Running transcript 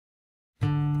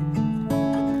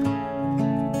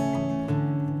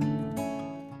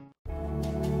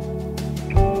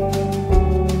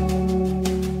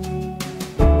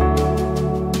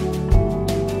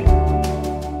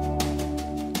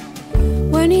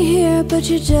you hear but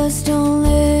you just don't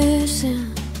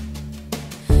listen,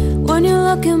 when you're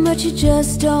looking but you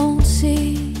just don't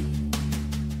see,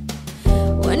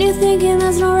 when you're thinking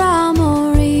there's no rhyme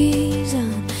or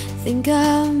reason, think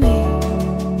of me,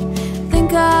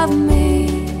 think of me.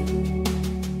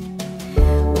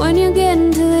 When you're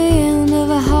getting to the end of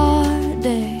a hard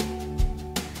day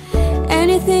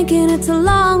and you're thinking it's a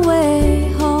long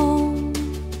way home,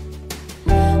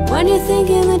 when you're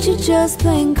thinking that you're just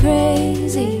plain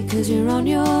crazy 'cause you're on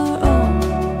your own,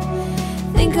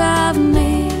 think of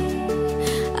me.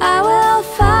 I will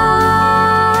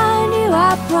find you,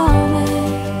 I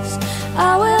promise.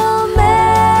 I will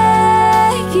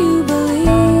make you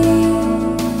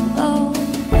believe, oh,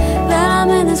 that I'm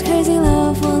in this crazy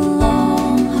love for the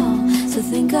long haul. So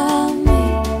think of me,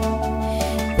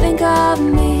 think of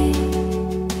me.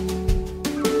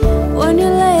 When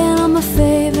you're laying on my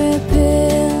favorite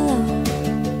pillow,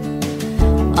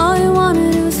 all you wanna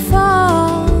do is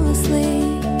fall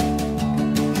asleep.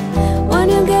 When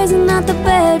you're gazing out the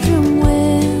bedroom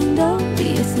window, do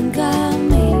you think of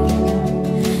me?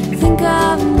 Think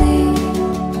of me.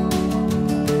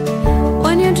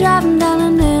 When you're driving down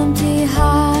an empty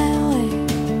highway,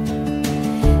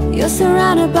 you're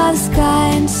surrounded by the sky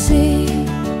and sea.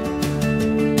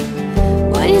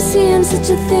 When you're seeing such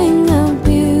a thing of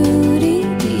beauty,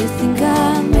 do you think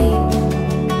of me?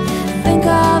 Think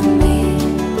of me.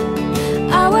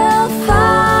 I will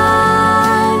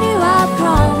find you, I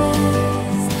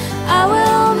promise. I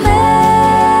will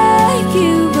make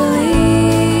you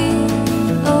believe,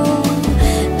 oh,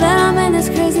 that I'm in this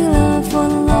crazy love for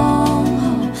the long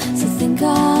haul. So think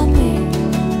of me,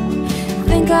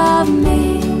 think of me.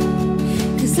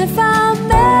 'Cause if I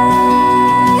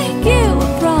make you a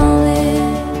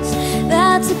promise,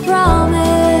 that's a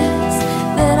promise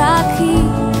that I'll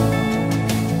keep.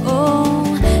 Oh,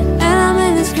 and I'm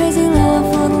in this crazy love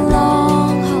for the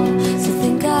long haul. So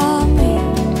think of me,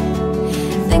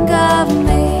 think of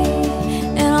me.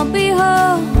 And I'll be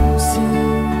home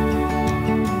soon,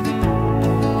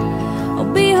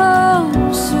 I'll be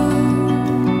home soon,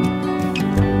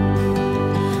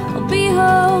 I'll be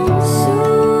home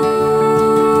soon,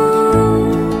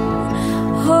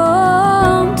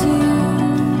 home to you.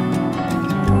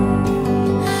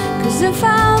 'Cause if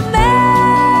I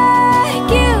make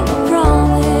you a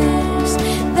promise,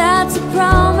 that's a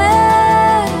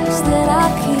promise that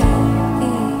I'll keep.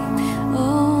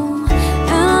 Oh,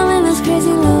 and I'm in this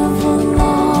crazy love for the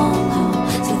long haul.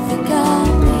 So think of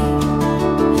me,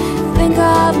 think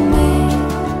of me.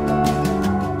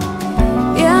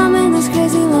 Yeah, I'm in this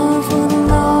crazy love for the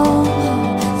long haul.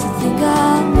 So think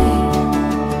of me,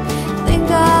 think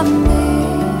of me.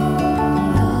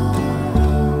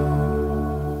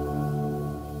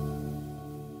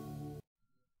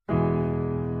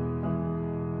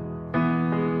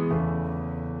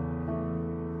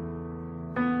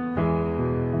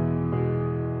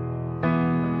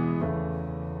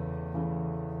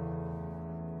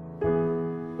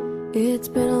 It's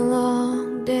been a long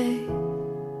day,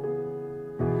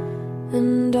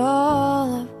 and all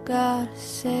I've gotta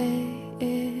say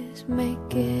is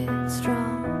make it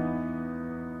strong.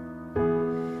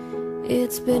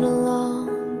 It's been a long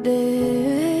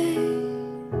day,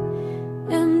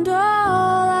 and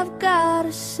all I've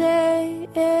gotta say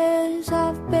is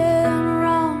I've been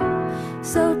wrong.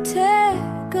 So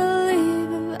take a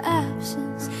leave of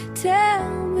absence, tell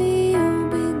me you'll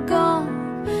be gone.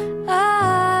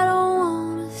 I don't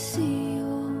wanna see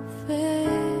your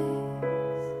face.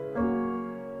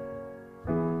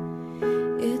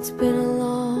 It's been a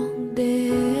long day,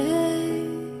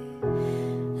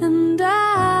 and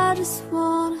I just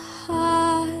wanna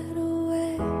hide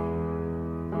away.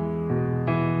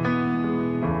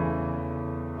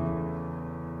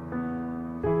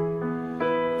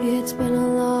 It's been a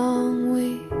long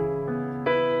week,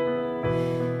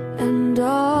 and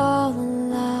all the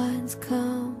lines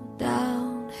come down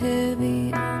heavy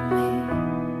on me.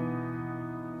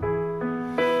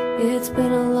 It's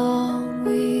been a long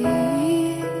week,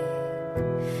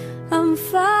 I'm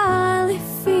finally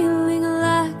feeling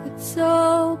like it's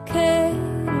okay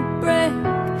to break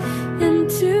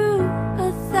into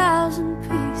 1,000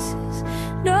 pieces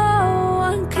no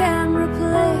one can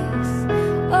replace.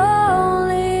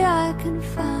 Only I can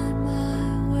find my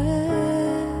way.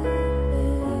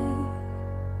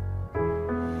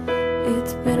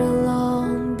 It's been a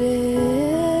long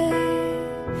day,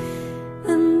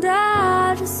 and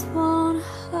I just wanna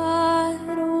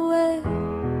hide away.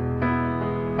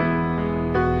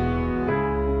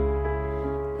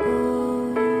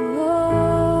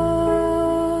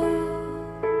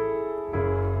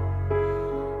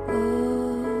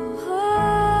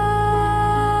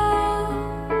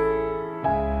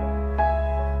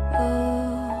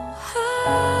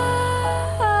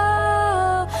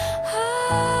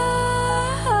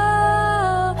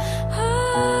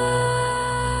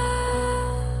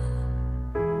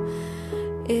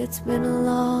 It's been a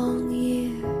long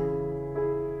year,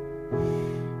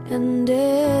 and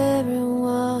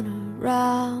everyone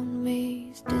around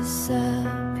me's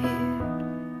disappeared.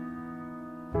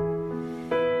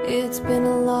 It's been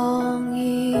a long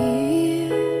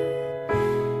year,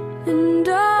 and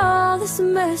all this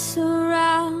mess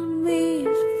around me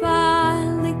is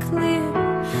finally clear.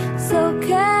 So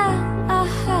can I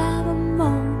have a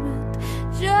moment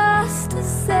just to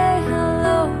say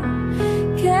hello?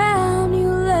 Can you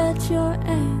let your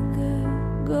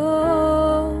anger go?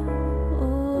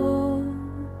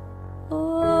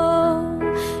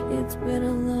 It's been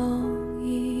a long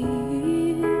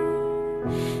year,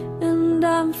 and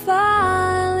I'm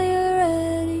finally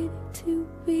ready to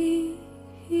be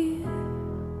here.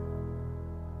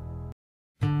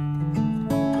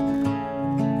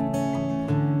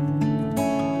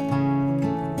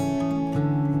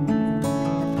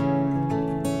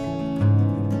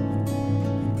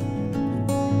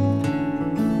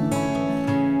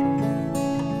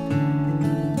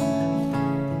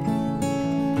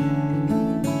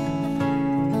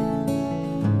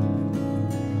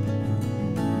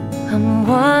 I'm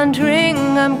wandering,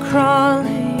 I'm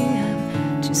crawling,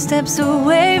 I'm 2 steps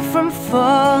away from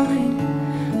falling.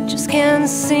 Just can't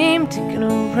seem to get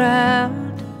around.